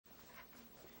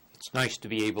It's nice to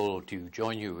be able to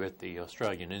join you at the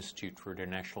Australian Institute for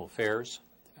International Affairs.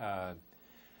 I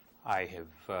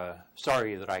have,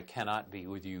 sorry that I cannot be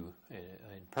with you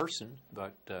in person,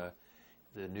 but the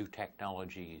new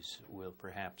technologies will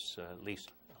perhaps at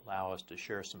least allow us to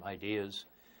share some ideas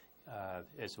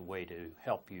as a way to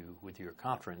help you with your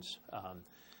conference on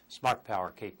smart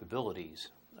power capabilities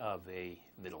of a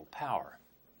middle power.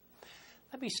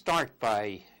 Let me start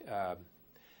by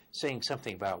saying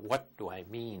something about what do I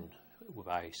mean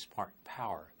by smart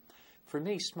power. For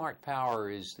me, smart power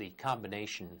is the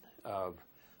combination of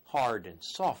hard and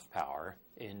soft power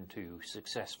into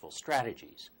successful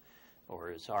strategies.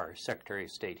 Or as our Secretary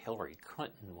of State Hillary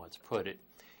Clinton once put it,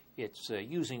 it's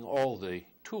using all the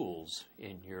tools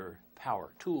in your power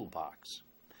toolbox.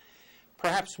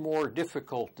 Perhaps more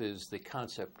difficult is the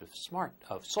concept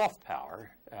of soft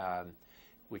power,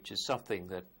 which is something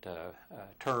that a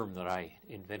term that I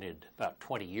invented about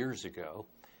 20 years ago.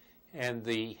 And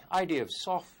the idea of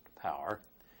soft power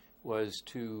was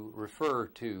to refer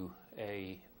to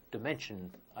a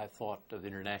dimension, I thought, of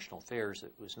international affairs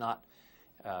that was not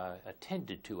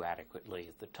attended to adequately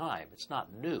at the time. It's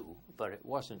not new, but it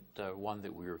wasn't one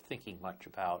that we were thinking much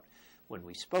about when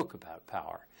we spoke about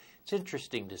power. It's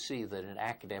interesting to see that an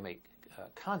academic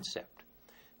concept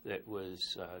that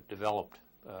was developed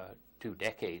 2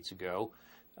 decades ago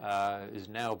is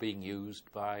now being used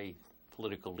by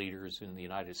political leaders in the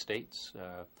United States.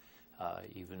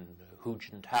 Even Hu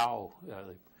Jintao,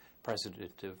 the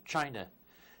president of China,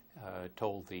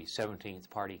 told the 17th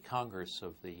Party Congress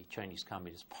of the Chinese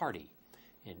Communist Party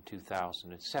in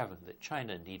 2007 that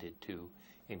China needed to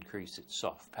increase its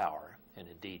soft power. And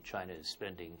indeed, China is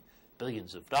spending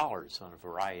billions of dollars on a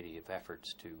variety of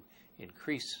efforts to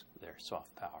increase their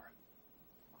soft power.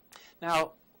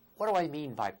 Now, what do I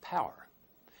mean by power?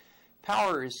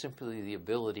 Power is simply the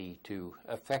ability to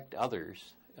affect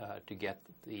others to get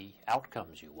the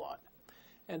outcomes you want.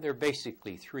 And there are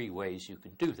basically 3 ways you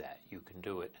can do that. You can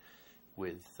do it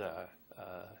with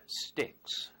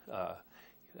sticks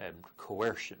and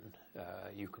coercion.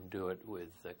 You can do it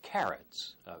with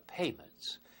carrots,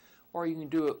 payments. Or you can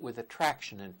do it with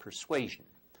attraction and persuasion.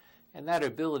 And that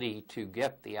ability to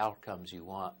get the outcomes you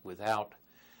want without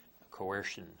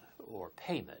coercion or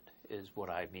payment is what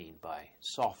I mean by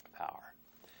soft power.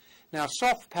 Now,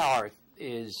 soft power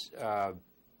is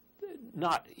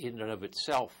not in and of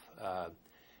itself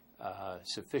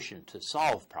sufficient to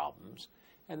solve problems,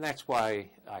 and that's why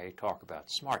I talk about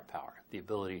smart power, the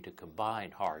ability to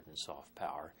combine hard and soft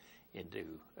power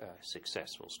into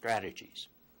successful strategies.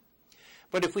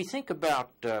 But if we think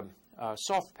about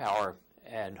soft power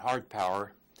and hard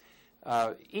power,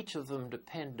 each of them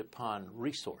depend upon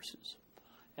resources.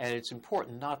 And it's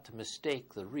important not to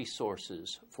mistake the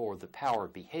resources for the power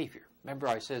behavior. Remember,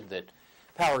 I said that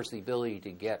power is the ability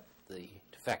to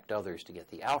affect others to get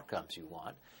the outcomes you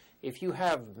want. If you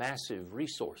have massive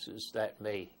resources, that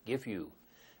may give you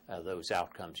those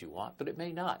outcomes you want, but it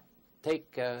may not.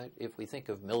 If we think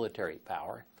of military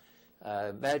power,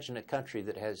 imagine a country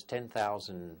that has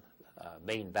 10,000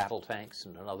 main battle tanks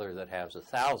and another that has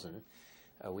 1,000.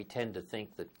 We tend to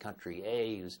think that country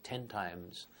A is 10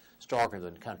 times stronger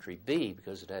than country B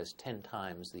because it has 10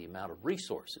 times the amount of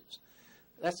resources.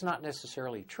 That's not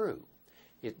necessarily true.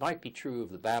 It might be true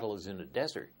if the battle is in a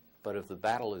desert, but if the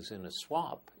battle is in a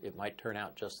swamp, it might turn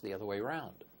out just the other way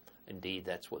around. Indeed,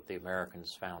 that's what the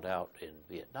Americans found out in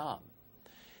Vietnam.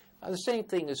 The same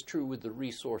thing is true with the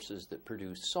resources that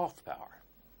produce soft power.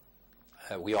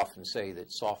 We often say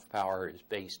that soft power is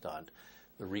based on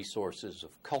the resources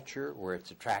of culture, where it's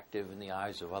attractive in the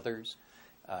eyes of others,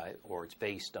 or it's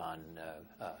based on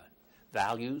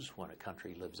values, when a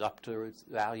country lives up to its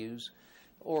values,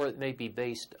 or it may be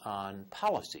based on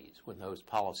policies, when those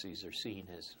policies are seen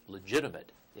as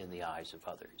legitimate in the eyes of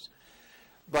others.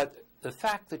 But the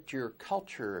fact that your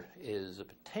culture is a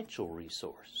potential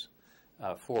resource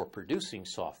for producing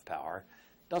soft power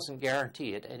doesn't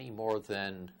guarantee it any more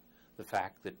than the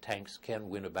fact that tanks can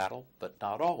win a battle, but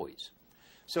not always.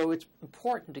 So it's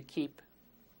important to keep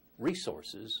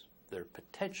resources, their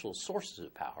potential sources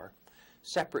of power,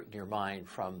 separate in your mind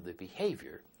from the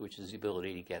behavior, which is the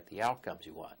ability to get the outcomes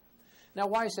you want. Now,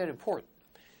 why is that important?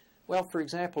 Well, for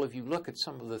example, if you look at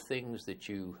some of the things that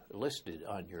you listed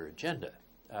on your agenda,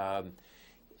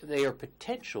 they are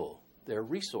they're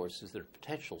resources that are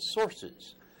potential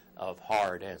sources of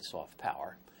hard and soft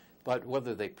power, but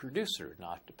whether they produce it or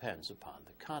not depends upon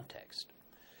the context.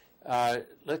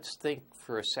 Let's think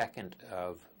for a second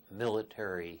of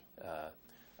military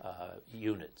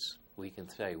units. We can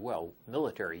say, well,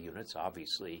 military units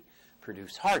obviously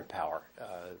produce hard power.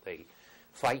 They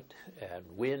fight and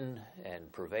win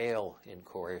and prevail in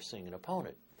coercing an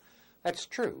opponent. That's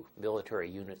true. Military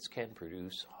units can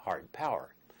produce hard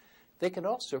power. They can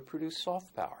also produce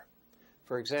soft power.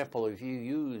 For example, if you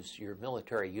use your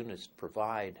military units to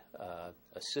provide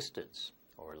assistance,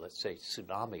 or let's say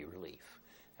tsunami relief,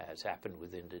 as happened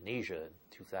with Indonesia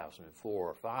in 2004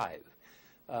 or 5,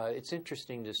 it's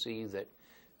interesting to see that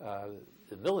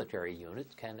the military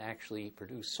units can actually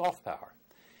produce soft power.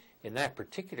 In that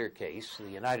particular case, the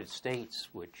United States,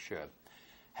 which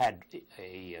had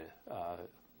a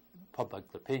public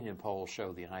opinion poll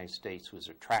show the United States was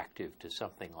attractive to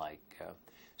something like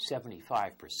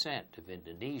 75% of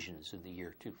Indonesians in the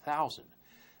year 2000.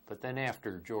 But then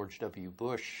after George W.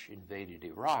 Bush invaded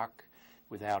Iraq,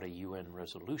 without a UN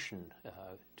resolution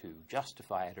to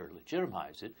justify it or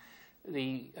legitimize it,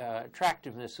 the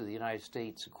attractiveness of the United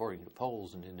States, according to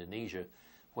polls in Indonesia,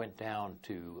 went down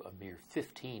to a mere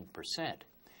 15%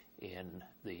 in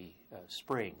the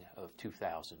spring of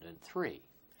 2003.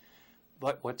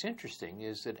 But what's interesting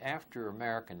is that after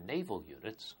American naval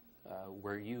units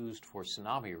were used for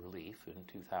tsunami relief in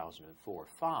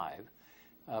 2004-5,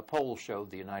 polls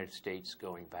showed the United States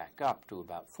going back up to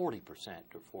about 40%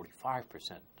 or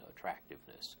 45%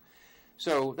 attractiveness.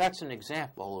 So that's an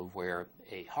example of where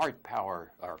a hard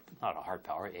power, or not a hard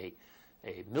power, a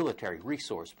military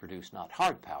resource produced not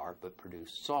hard power, but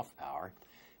produced soft power.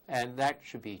 And that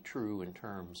should be true in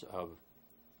terms of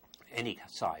any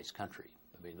size country.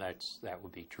 I mean, that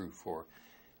would be true for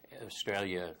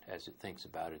Australia as it thinks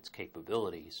about its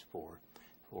capabilities for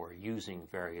using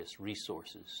various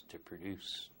resources to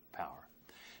produce power.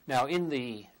 Now, in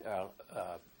the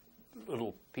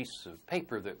little piece of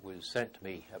paper that was sent to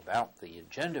me about the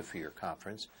agenda for your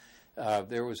conference,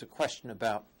 there was a question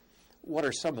about what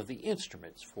are some of the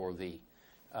instruments for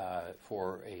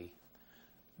a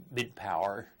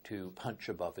mid-power to punch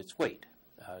above its weight,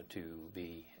 to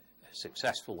be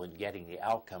successful in getting the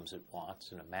outcomes it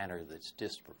wants in a manner that's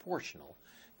disproportional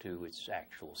to its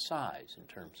actual size in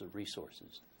terms of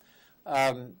resources.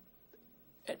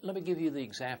 Let me give you the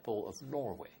example of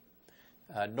Norway.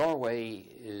 Norway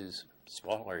is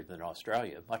smaller than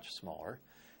Australia, much smaller.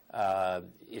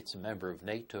 It's a member of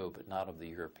NATO, but not of the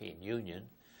European Union.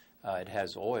 It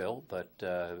has oil, but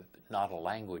not a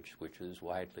language which is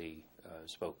widely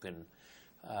spoken.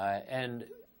 And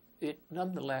it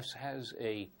nonetheless has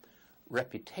a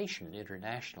reputation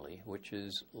internationally which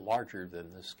is larger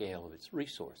than the scale of its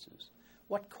resources.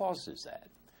 What causes that?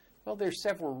 Well, there's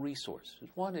several resources.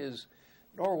 One is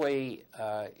Norway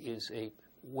is a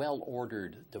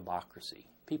well-ordered democracy.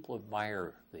 People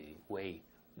admire the way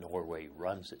Norway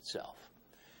runs itself.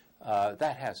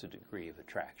 That has a degree of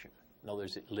attraction. In other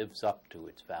words, it lives up to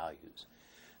its values.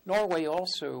 Norway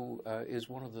also is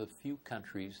one of the few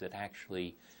countries that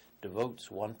actually devotes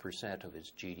 1% of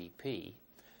its GDP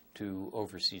to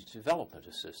overseas development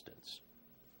assistance.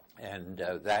 And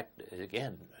that,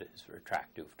 again, is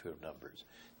attractive to numbers.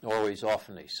 Norway is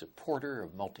often a supporter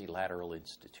of multilateral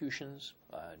institutions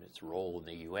and its role in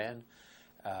the UN,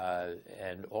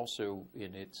 and also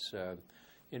in its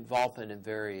involvement in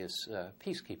various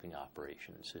peacekeeping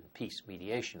operations and peace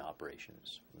mediation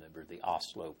operations. Remember the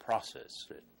Oslo process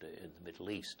in the Middle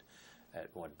East at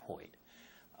one point.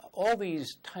 All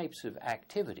these types of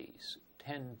activities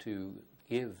tend to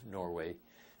give Norway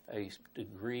a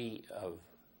degree of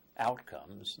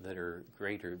outcomes that are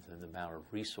greater than the amount of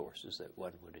resources that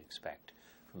one would expect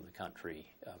from a country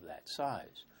of that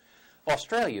size.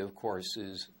 Australia, of course,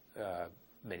 is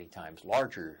many times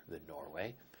larger than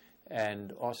Norway,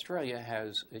 and Australia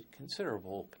has a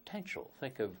considerable potential.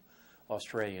 Think of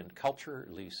Australian culture,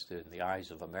 at least in the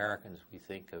eyes of Americans, we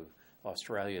think of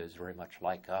Australia as very much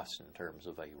like us in terms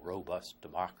of a robust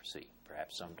democracy,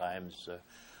 perhaps sometimes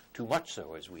too much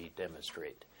so, as we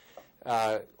demonstrate.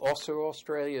 Also,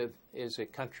 Australia is a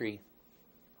country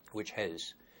which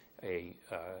has in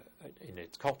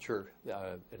its culture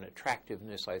an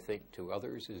attractiveness, I think, to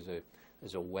others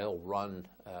as a well-run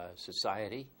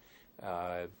society.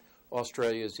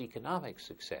 Australia's economic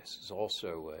success is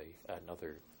also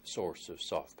another source of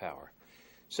soft power.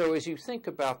 So as you think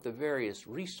about the various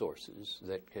resources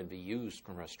that can be used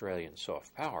from Australian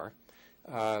soft power,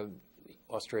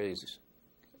 Australia's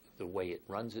the way it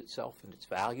runs itself and its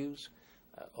values,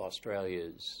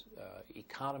 Australia's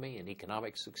economy and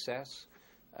economic success,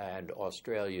 and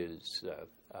Australia's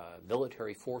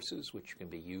military forces, which can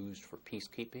be used for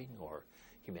peacekeeping or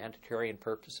humanitarian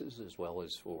purposes as well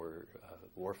as for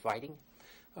war fighting.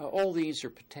 All these are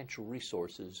potential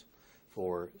resources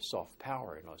for soft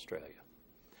power in Australia.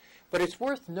 But it's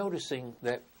worth noticing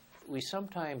that we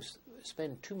sometimes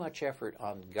spend too much effort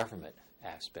on government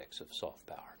aspects of soft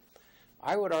power.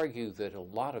 I would argue that a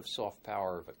lot of soft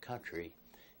power of a country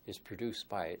is produced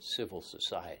by its civil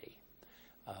society.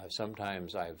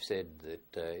 Sometimes I've said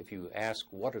that if you ask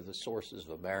what are the sources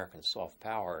of American soft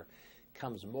power, it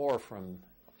comes more from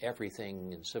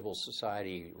everything in civil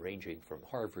society ranging from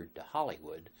Harvard to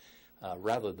Hollywood,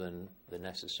 rather than the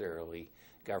necessarily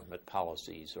government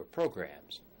policies or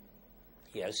programs.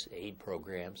 Yes, aid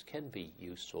programs can be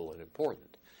useful and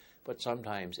important, but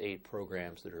sometimes aid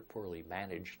programs that are poorly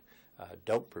managed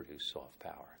don't produce soft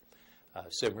power.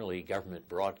 Similarly, government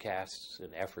broadcasts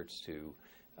and efforts to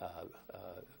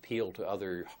appeal to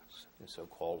other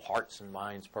so-called hearts and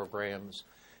minds programs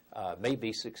may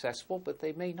be successful, but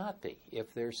they may not be.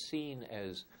 If they're seen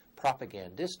as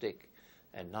propagandistic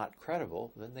and not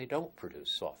credible, then they don't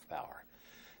produce soft power.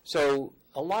 So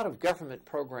a lot of government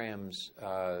programs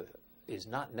is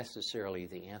not necessarily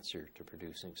the answer to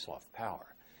producing soft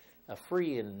power. A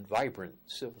free and vibrant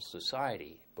civil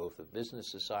society, both a business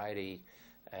society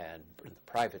and the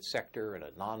private sector and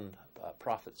a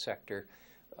non-profit sector,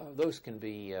 those can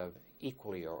be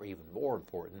equally or even more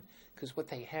important because what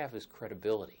they have is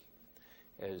credibility.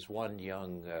 As one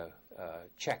young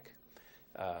Czech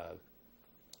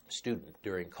student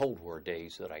during Cold War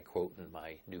days that I quote in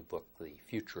my new book, The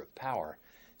Future of Power,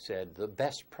 said, "The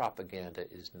best propaganda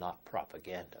is not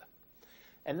propaganda."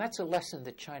 And that's a lesson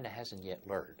that China hasn't yet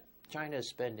learned. China is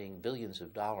spending billions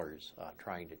of dollars on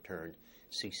trying to turn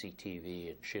CCTV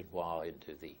and Xinhua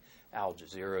into the Al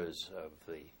Jazeeras of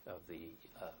the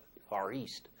Far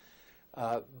East.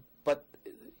 But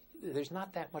there's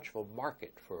not that much of a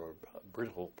market for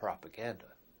brittle propaganda.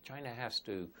 China has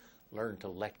to learn to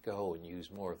let go and use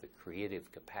more of the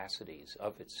creative capacities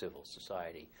of its civil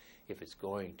society if it's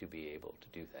going to be able to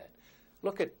do that.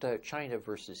 Look at China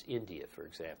versus India, for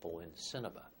example, in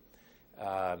cinema.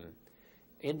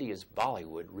 India's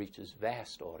Bollywood reaches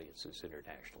vast audiences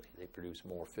internationally. They produce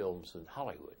more films than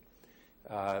Hollywood.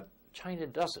 China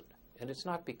doesn't. And it's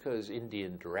not because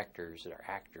Indian directors or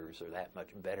actors are that much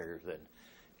better than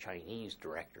Chinese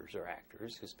directors or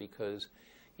actors. It's because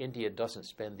India doesn't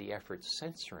spend the effort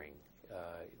censoring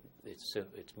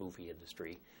its movie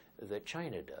industry that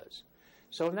China does.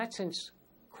 So in that sense,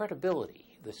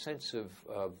 credibility, the sense of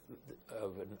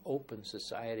an open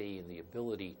society and the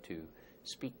ability to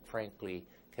speak frankly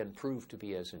can prove to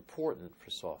be as important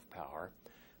for soft power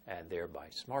and thereby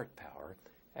smart power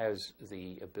as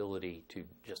the ability to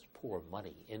just pour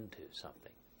money into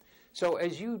something. So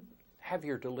as you have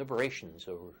your deliberations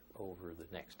over the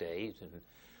next days and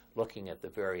looking at the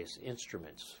various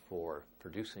instruments for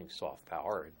producing soft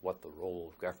power and what the role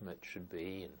of government should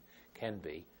be and can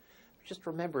be, just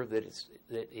remember that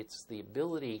it's the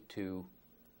ability to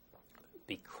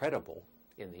be credible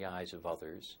in the eyes of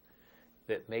others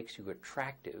that makes you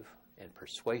attractive and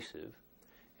persuasive,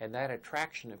 and that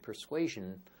attraction and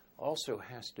persuasion also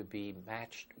has to be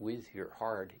matched with your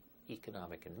hard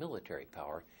economic and military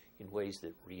power in ways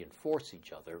that reinforce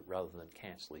each other rather than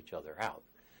cancel each other out.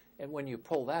 And when you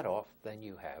pull that off, then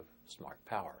you have smart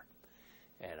power.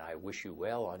 And I wish you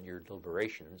well on your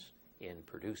deliberations in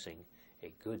producing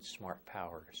a good smart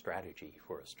power strategy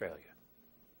for Australia.